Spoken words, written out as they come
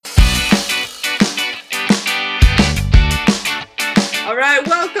right,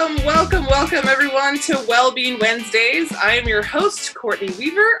 welcome everyone to Wellbeing Wednesdays. I am your host, Courtney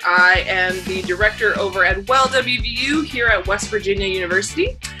Weaver. I am the director over at Well WVU here at West Virginia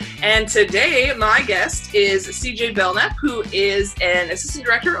University. And today, my guest is CJ Belknap, who is an assistant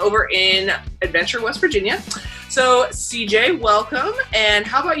director over in Adventure, West Virginia. So, CJ, welcome. And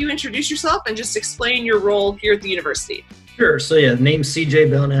how about you introduce yourself and just explain your role here at the university? Sure. So, name's CJ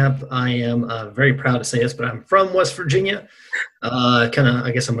Belknap. I am very proud to say this, but I'm from West Virginia.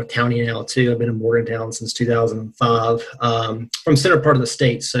 I guess I'm a townie now too. I've been in Morgantown since 2005, from center part of the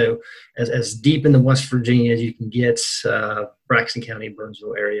state. So as deep in the West Virginia as you can get, Braxton County,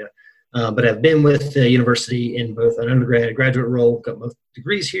 Burnsville area. But I've been with the university in both an undergrad and graduate role, got both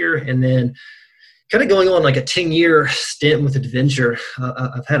degrees here, and then kind of going on like a 10-year stint with Adventure.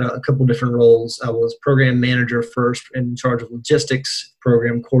 I've had a couple different roles. I was program manager first, in charge of logistics,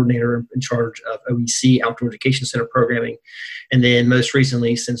 program coordinator in charge of OEC, Outdoor Education Center programming. And then most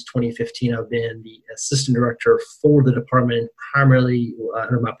recently, since 2015, I've been the assistant director for the department, primarily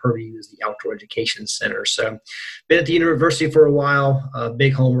under my purview is the Outdoor Education Center. So been at the university for a while,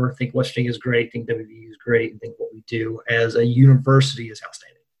 big homer, think West Virginia is great, think WVU is great, and think what we do as a university is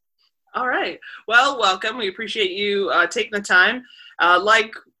outstanding. All right. Well, welcome. We appreciate you taking the time.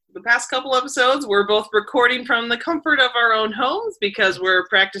 Like the past couple episodes, we're both recording from the comfort of our own homes because we're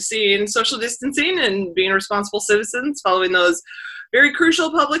practicing social distancing and being responsible citizens, following those very crucial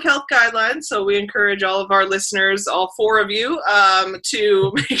public health guidelines. So we encourage all of our listeners, all four of you,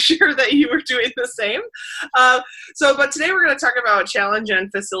 to make sure that you are doing the same. But today we're going to talk about challenge and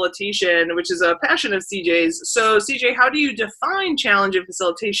facilitation, which is a passion of CJ's. So CJ, how do you define challenge and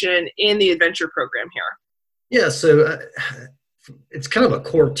facilitation in the Adventure program here? Yeah, so it's kind of a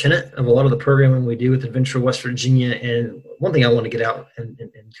core tenet of a lot of the programming we do with Adventure West Virginia. And one thing I want to get out and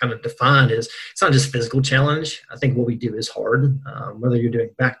kind of define is it's not just physical challenge. I think what we do is hard. Whether you're doing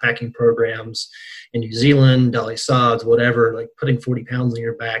backpacking programs in New Zealand, Dolly Sods, whatever, like putting 40 pounds on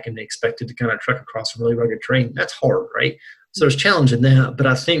your back and expected to kind of trek across a really rugged terrain, that's hard, right? So there's challenge in that. But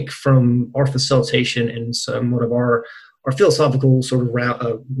I think from our facilitation and somewhat of our philosophical sort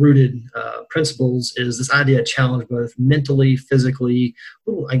of rooted principles is this idea of challenge, both mentally, physically,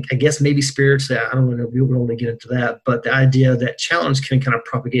 I guess maybe spiritually. I don't know if we'll be able to get into that, but the idea that challenge can kind of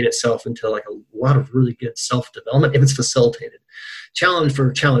propagate itself into like a lot of really good self-development if it's facilitated. Challenge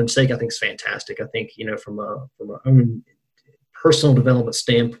for challenge's sake, I think is fantastic. I think, from a own personal development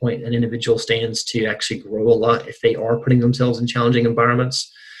standpoint, an individual stands to actually grow a lot if they are putting themselves in challenging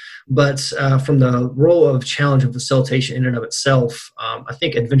environments. But from the role of challenge and facilitation in and of itself, I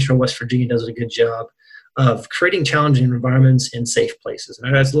think Adventure West Virginia does a good job of creating challenging environments in safe places.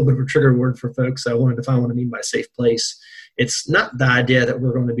 And that's a little bit of a trigger word for folks. I want to define what I mean by safe place. It's not the idea that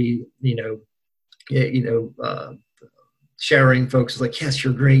we're going to be, showering folks like, yes,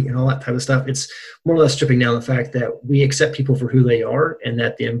 you're great, and all that type of stuff. It's more or less stripping down the fact that we accept people for who they are and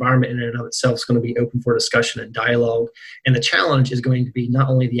that the environment in and of itself is going to be open for discussion and dialogue. And the challenge is going to be not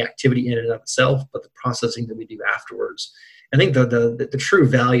only the activity in and of itself, but the processing that we do afterwards. I think the true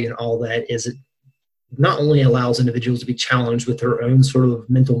value in all that is it not only allows individuals to be challenged with their own sort of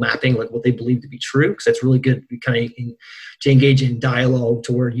mental mapping, like what they believe to be true, because that's really good to engage in dialogue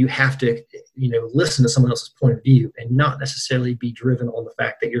to where you have to, listen to someone else's point of view and not necessarily be driven on the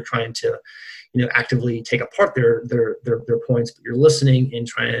fact that you're trying to, actively take apart their points, but you're listening and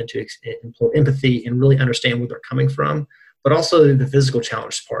trying to employ empathy and really understand where they're coming from. But also the physical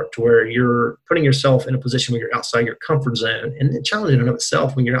challenge part to where you're putting yourself in a position where you're outside your comfort zone. And the challenge in and of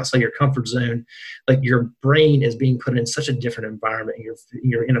itself, when you're outside your comfort zone, like your brain is being put in such a different environment.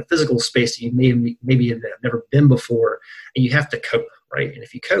 You're in a physical space that you maybe have never been before, and you have to cope, right? And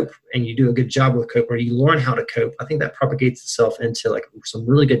if you cope and you do a good job with cope, or you learn how to cope, I think that propagates itself into like some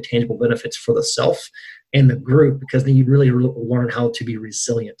really good tangible benefits for the self and the group, because then you really learn how to be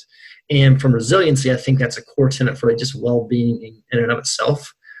resilient. And from resiliency, I think that's a core tenet for just well-being in and of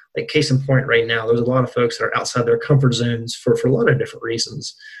itself. Like case in point right now, there's a lot of folks that are outside their comfort zones for a lot of different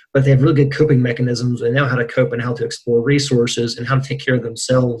reasons, but they have really good coping mechanisms. They know how to cope and how to explore resources and how to take care of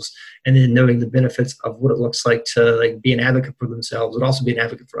themselves, and then knowing the benefits of what it looks like to be an advocate for themselves and also be an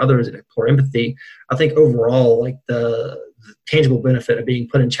advocate for others and explore empathy. I think overall, the tangible benefit of being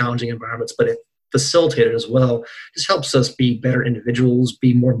put in challenging environments, but if facilitated as well, just helps us be better individuals,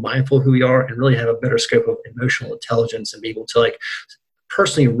 be more mindful of who we are, and really have a better scope of emotional intelligence and be able to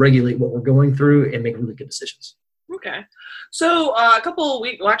personally regulate what we're going through and make really good decisions. Okay. So a couple of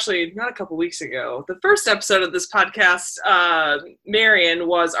weeks, well, actually not a couple of weeks ago, the first episode of this podcast, Marion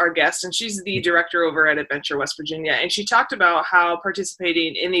was our guest, and she's the director over at Adventure West Virginia. And she talked about how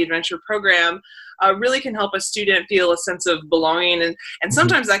participating in the Adventure program really can help a student feel a sense of belonging. And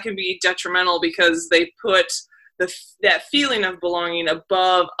sometimes that can be detrimental because they put that feeling of belonging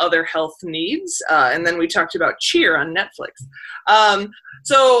above other health needs. And then we talked about Cheer on Netflix.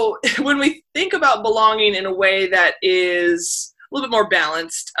 So when we think about belonging in a way that is a little bit more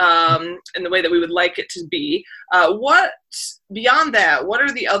balanced in the way that we would like it to be, what beyond that, what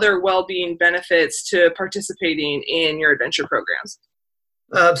are the other well-being benefits to participating in your adventure programs?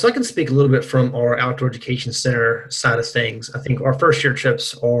 So I can speak a little bit from our Outdoor Education Center side of things. I think our first year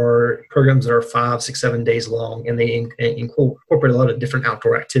trips are programs that are 5, 6, 7 days long, and they incorporate a lot of different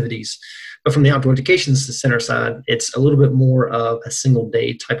outdoor activities. But from the Outdoor Education Center side, it's a little bit more of a single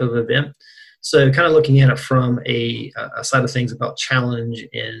day type of event. So kind of looking at it from a side of things about challenge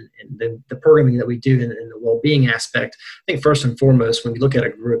and the programming that we do in the well-being aspect, I think first and foremost, when we look at a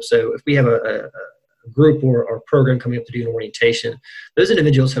group, so if we have a group or program coming up to do an orientation, those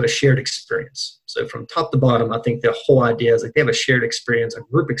individuals have a shared experience. So from top to bottom, I think the whole idea is like they have a shared experience, a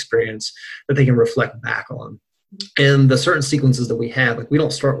group experience that they can reflect back on. And the certain sequences that we have, like we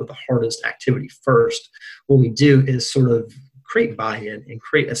don't start with the hardest activity first. What we do is sort of create buy-in and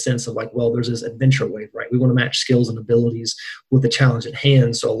create a sense of like, well, there's this adventure wave, right? We want to match skills and abilities with the challenge at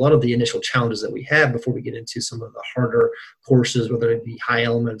hand. So a lot of the initial challenges that we have before we get into some of the harder courses, whether it be high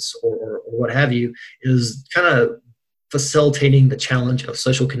elements or what have you, is kind of facilitating the challenge of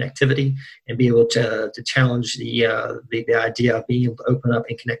social connectivity and be able to challenge the idea of being able to open up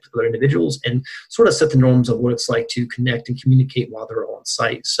and connect with other individuals and sort of set the norms of what it's like to connect and communicate while they're on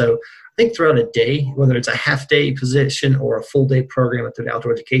site. So I think throughout a day, whether it's a half-day position or a full-day program at the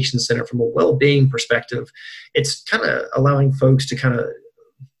Outdoor Education Center, from a well-being perspective, it's kind of allowing folks to kind of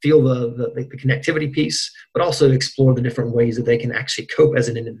feel the connectivity piece, but also explore the different ways that they can actually cope as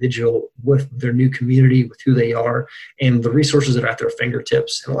an individual with their new community, with who they are, and the resources that are at their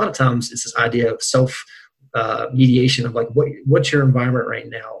fingertips. And a lot of times it's this idea of mediation of like what's your environment right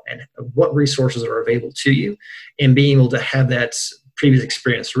now and what resources are available to you, and being able to have that previous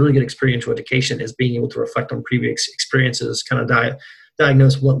experience. Really good experiential education is being able to reflect on previous experiences, kind of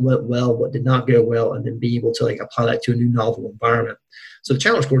diagnose what went well, what did not go well, and then be able to like apply that to a new novel environment. So the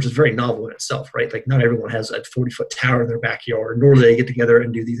challenge course is very novel in itself, right? Like not everyone has a 40-foot tower in their backyard, nor do they get together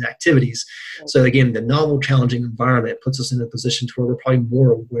and do these activities. So again, the novel, challenging environment puts us in a position to where we're probably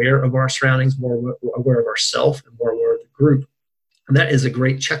more aware of our surroundings, more aware of ourselves, and more aware of the group. And that is a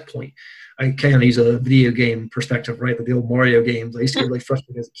great checkpoint. I kind of use a video game perspective, right? The old Mario games. I used to get really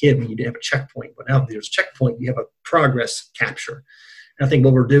frustrated as a kid when you didn't have a checkpoint, but now there's a checkpoint, you have a progress capture. And I think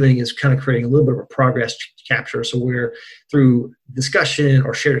what we're doing is kind of creating a little bit of a progress capture. So we're through discussion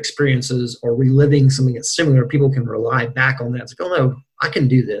or shared experiences or reliving something that's similar, people can rely back on that. It's like, oh no, I can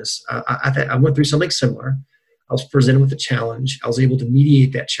do this. I went through something similar. I was presented with a challenge. I was able to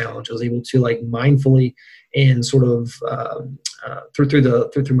mediate that challenge. I was able to like mindfully and sort of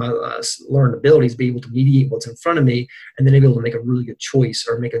through my learned abilities, be able to mediate what's in front of me, and then be able to make a really good choice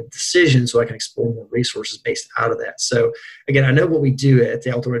or make a decision so I can explore more resources based out of that. So again, I know what we do at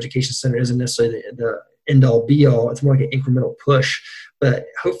the Outdoor Education Center isn't necessarily the end all be all. It's more like an incremental push, but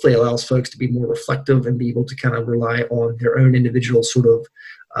hopefully it allows folks to be more reflective and be able to kind of rely on their own individual sort of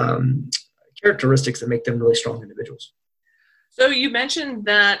characteristics that make them really strong individuals. So you mentioned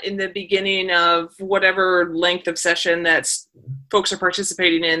that in the beginning of whatever length of session that folks are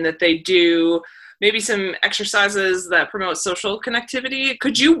participating in, that they do maybe some exercises that promote social connectivity.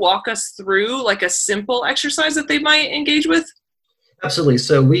 Could you walk us through like a simple exercise that they might engage with? Absolutely.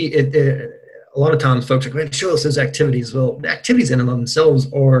 So a lot of times folks are going to show us those activities. Well, the activities in and of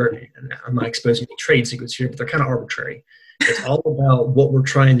themselves are, I'm not exposing any trade secrets here, but they're kind of arbitrary. It's all about what we're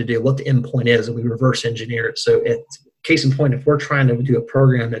trying to do, what the endpoint is, and we reverse engineer it. So case in point, if we're trying to do a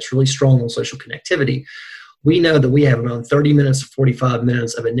program that's really strong on social connectivity, we know that we have around 30 minutes to 45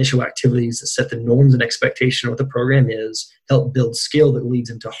 minutes of initial activities that set the norms and expectation of what the program is, help build skill that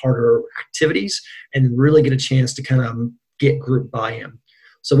leads into harder activities, and really get a chance to kind of get group buy-in.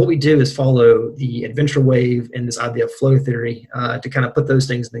 So what we do is follow the adventure wave and this idea of flow theory to kind of put those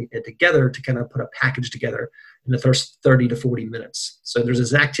things together to kind of put a package together in the first 30 to 40 minutes. So there's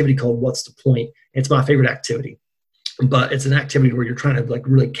this activity called What's the Point? It's my favorite activity. But it's an activity where you're trying to like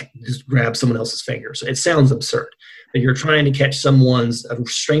really just grab someone else's finger. So it sounds absurd, but you're trying to catch a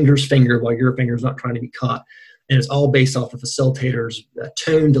stranger's finger while your finger's not trying to be caught. And it's all based off the facilitator's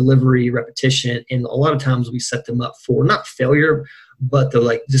tone, delivery, repetition. And a lot of times we set them up for not failure, but to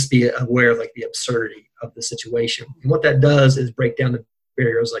like just be aware of like the absurdity of the situation. And what that does is break down the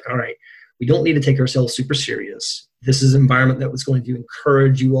barriers. Like, all right, we don't need to take ourselves super serious. This is an environment that was going to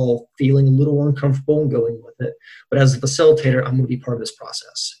encourage you all feeling a little uncomfortable and going with it. But as a facilitator, I'm going to be part of this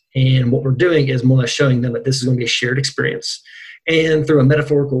process. And what we're doing is more or less showing them that this is going to be a shared experience. And through a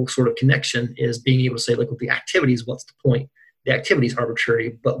metaphorical sort of connection is being able to say, like, with the activities, what's the point? The activity is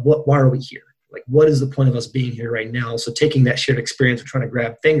arbitrary, but why are we here? Like, what is the point of us being here right now? So taking that shared experience of trying to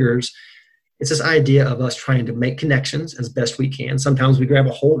grab fingers, it's this idea of us trying to make connections as best we can. Sometimes we grab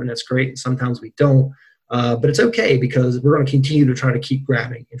a hold and that's great. And sometimes we don't. But it's okay because we're going to continue to try to keep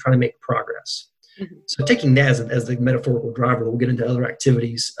grabbing and try to make progress. Mm-hmm. So taking that as the metaphorical driver, we'll get into other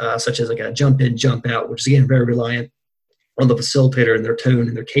activities such as like a jump in, jump out, which is again very reliant on the facilitator and their tone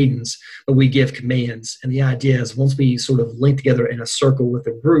and their cadence. But we give commands. And the idea is once we sort of link together in a circle with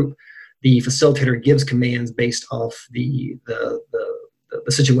a group, the facilitator gives commands based off the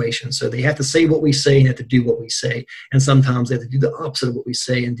situation. So they have to say what we say and have to do what we say. And sometimes they have to do the opposite of what we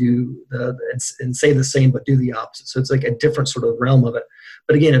say and and say the same but do the opposite. So it's like a different sort of realm of it.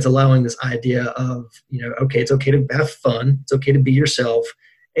 But again, it's allowing this idea of, okay, it's okay to have fun. It's okay to be yourself.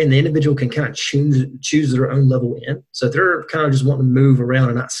 And the individual can kind of choose their own level in. So if they're kind of just wanting to move around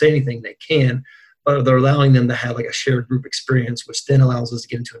and not say anything, they can. But they're allowing them to have like a shared group experience, which then allows us to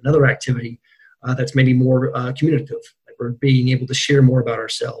get into another activity that's maybe more communicative. Like we're being able to share more about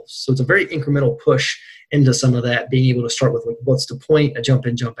ourselves. So it's a very incremental push into some of that, being able to start with like, what's the point, a jump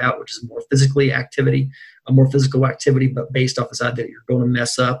in, jump out, which is a more physical activity, but based off this idea that you're going to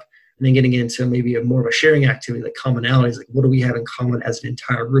mess up, and then getting into maybe more of a sharing activity, like commonalities, like what do we have in common as an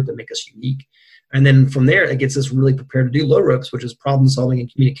entire group that make us unique? And then from there, it gets us really prepared to do low ropes, which is problem solving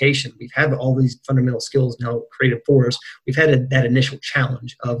and communication. We've had all these fundamental skills now created for us. We've had that initial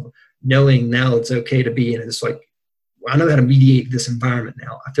challenge of knowing now it's okay to be in this, like, I know how to mediate this environment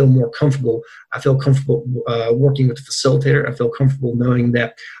now. I feel more comfortable. I feel comfortable working with the facilitator. I feel comfortable knowing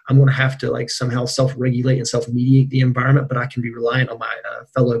that I'm going to have to like somehow self-regulate and self-mediate the environment, but I can be reliant on my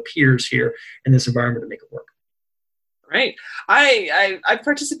fellow peers here in this environment to make it work. Right. I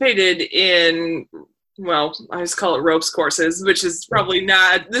participated in, well, I just call it ropes courses, which is probably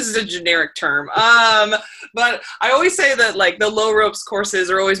not, this is a generic term. But I always say that like the low ropes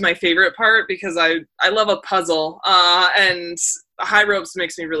courses are always my favorite part because I love a puzzle and high ropes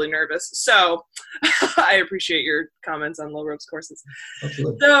makes me really nervous. So I appreciate your comments on low ropes courses.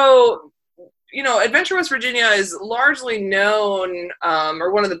 Absolutely. So, Adventure West Virginia is largely known,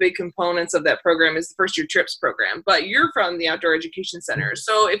 or one of the big components of that program is the First Year Trips program, but you're from the Outdoor Education Center.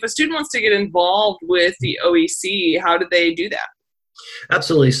 So if a student wants to get involved with the OEC, how do they do that?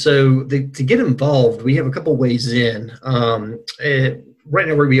 Absolutely. So to get involved, we have a couple ways in. Right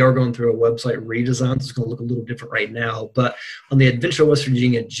now, where we are going through a website redesign, it's going to look a little different right now. But on the Adventure West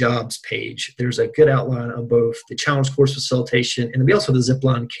Virginia jobs page, there's a good outline of both the challenge course facilitation and we also have the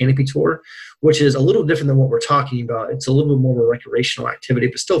Zipline Canopy Tour, which is a little different than what we're talking about. It's a little bit more of a recreational activity,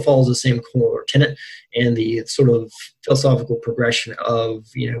 but still follows the same core tenet and the sort of philosophical progression of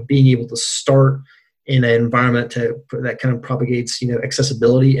being able to start in an environment that kind of propagates,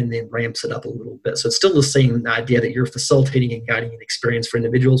 accessibility and then ramps it up a little bit. So it's still the same idea that you're facilitating and guiding an experience for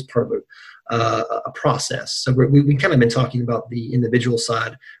individuals, part of a process. So we kind of been talking about the individual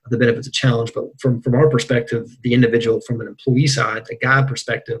side of the benefits of challenge, but from our perspective, the individual from an employee side, the guide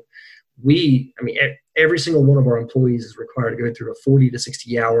perspective, every single one of our employees is required to go through a 40 to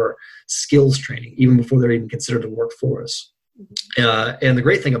 60 hour skills training, even before they're even considered to work for us. And the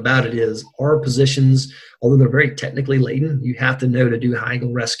great thing about it is our positions, although they're very technically laden, you have to know to do high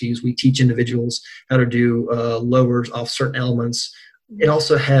angle rescues. We teach individuals how to do lowers off certain elements. It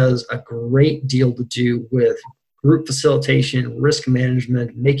also has a great deal to do with group facilitation, risk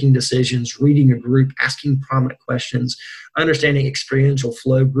management, making decisions, reading a group, asking prominent questions, understanding experiential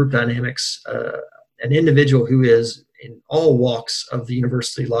flow, group dynamics. An individual who is in all walks of the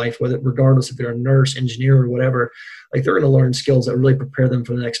university life, regardless if they're a nurse, engineer, or whatever, like they're going to learn skills that really prepare them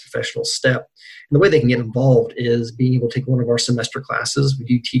for the next professional step. And the way they can get involved is being able to take one of our semester classes. We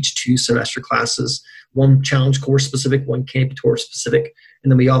do teach 2 semester classes, one challenge course specific, one Canopy Tour specific,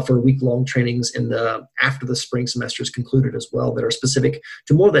 and then we offer week-long trainings after the spring semester is concluded as well that are specific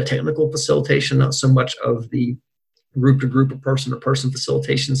to more of the technical facilitation, not so much of the group-to-group or person-to-person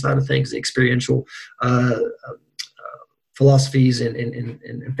facilitation side of things, the experiential philosophies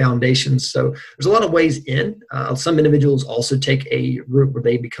and foundations. So there's a lot of ways in. Some individuals also take a route where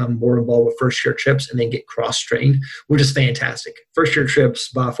they become more involved with first year trips and then get cross-trained, which is fantastic. First year trips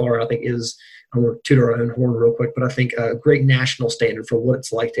by far, I think, is I want to toot our own horn real quick, but I think a great national standard for what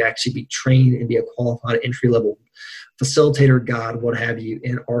it's like to actually be trained and be a qualified entry-level facilitator, guide, what have you,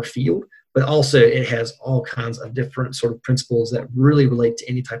 in our field. But also it has all kinds of different sort of principles that really relate to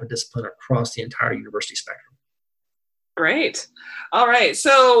any type of discipline across the entire university spectrum. Great. All right.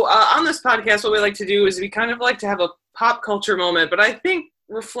 So on this podcast, what we like to do is we kind of like to have a pop culture moment, but I think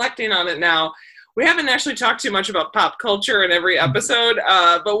reflecting on it now, we haven't actually talked too much about pop culture in every episode,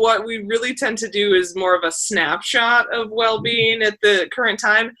 but what we really tend to do is more of a snapshot of well-being at the current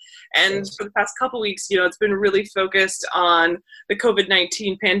time. And for the past couple weeks, it's been really focused on the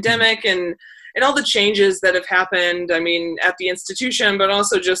COVID-19 pandemic and all the changes that have happened, at the institution, but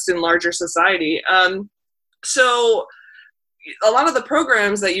also just in larger society. So a lot of the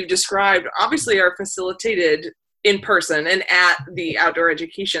programs that you've described obviously are facilitated in person and at the Outdoor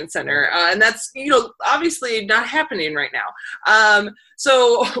Education Center. And that's, obviously not happening right now.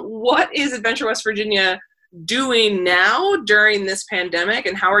 So what is Adventure West Virginia doing now during this pandemic,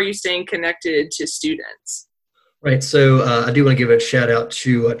 and how are you staying connected to students? Right. So I do want to give a shout out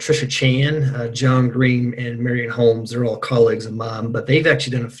to Trisha Chan, John Green, and Marion Holmes. They're all colleagues of mine, but they've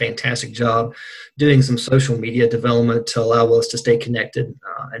actually done a fantastic job doing some social media development to allow us to stay connected.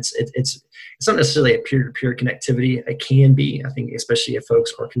 It's not necessarily a peer-to-peer connectivity. It can be, I think, especially if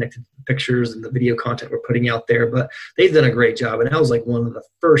folks are connected to the pictures and the video content we're putting out there. But they've done a great job. And that was like one of the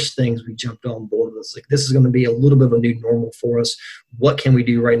first things we jumped on board with. Like, this is going to be a little bit of a new normal for us. What can we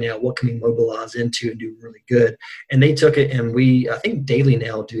do right now? What can we mobilize into and do really good? And they took it, and we, I think, daily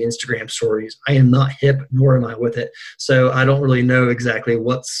now do Instagram stories. I am not hip, nor am I with it. So I don't really know exactly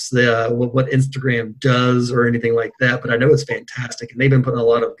what Instagram does or anything like that, but I know it's fantastic. And they've been putting a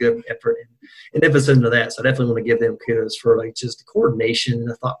lot of good effort and emphasis into that. So I definitely want to give them kudos for like just the coordination,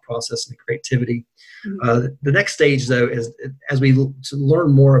 the thought process, and the creativity. Mm-hmm. The next stage, though, is as we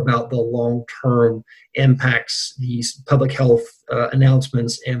learn more about the long-term impacts these public health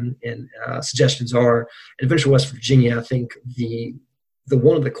announcements and suggestions are. At Adventure West Virginia, I think the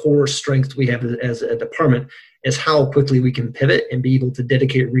one of the core strengths we have as a department is how quickly we can pivot and be able to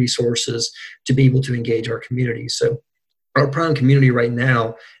dedicate resources to be able to engage our community. So our prime community right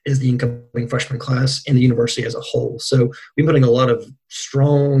now is the incoming freshman class and the university as a whole. So we're putting a lot of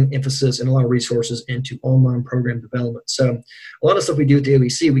strong emphasis and a lot of resources into online program development. So a lot of stuff we do at the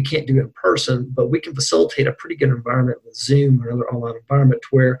OEC, we can't do it in person, but we can facilitate a pretty good environment with Zoom or another online environment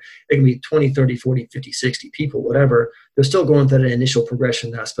where it can be 20, 30, 40, 50, 60 people, whatever. They're still going through that initial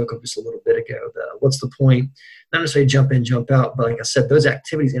progression that I spoke of just a little bit ago. What's the point? Not necessarily jump in, jump out, but like I said, those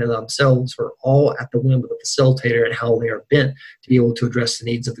activities in and of themselves are all at the whim of the facilitator and how they are bent to be able to address the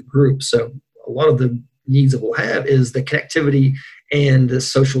needs of the group. So a lot of the needs that we'll have is the connectivity and the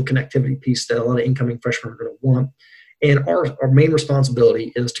social connectivity piece that a lot of incoming freshmen are going to want. And our main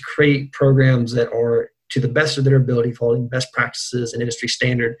responsibility is to create programs that are to the best of their ability, following best practices and industry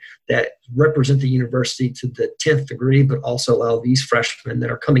standard that represent the university to the 10th degree, but also allow these freshmen that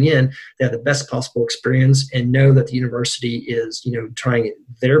are coming in to have the best possible experience and know that the university is, trying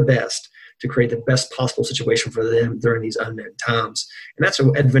their best to create the best possible situation for them during these unknown times. And that's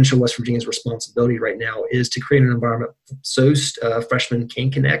what Adventure West Virginia's responsibility right now is to create an environment so freshmen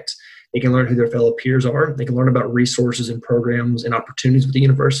can connect. They can learn who their fellow peers are. They can learn about resources and programs and opportunities with the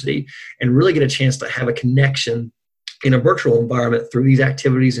university and really get a chance to have a connection in a virtual environment through these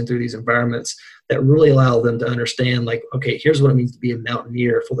activities and through these environments that really allow them to understand, like, okay, here's what it means to be a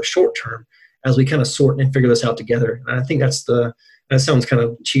mountaineer for the short term as we kind of sort and figure this out together. And I think that sounds kind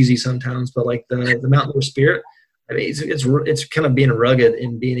of cheesy sometimes, but like the mountaineer spirit, I mean, it's kind of being rugged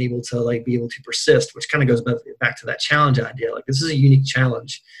and being able to persist, which kind of goes back to that challenge idea. Like, this is a unique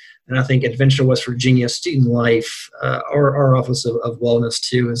challenge. And I think Adventure West Virginia Student Life, our Office of Wellness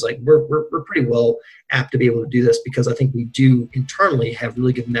too, is like we're pretty well apt to be able to do this because I think we do internally have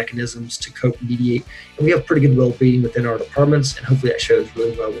really good mechanisms to cope and mediate, and we have pretty good well-being within our departments, and hopefully that shows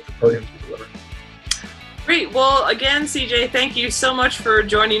really well with the programs we deliver. Great. Well, again, CJ, thank you so much for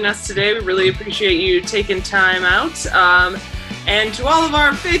joining us today. We really appreciate you taking time out. And to all of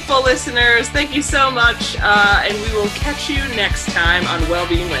our faithful listeners, thank you so much. And we will catch you next time on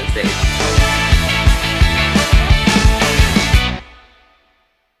Wellbeing Wednesday.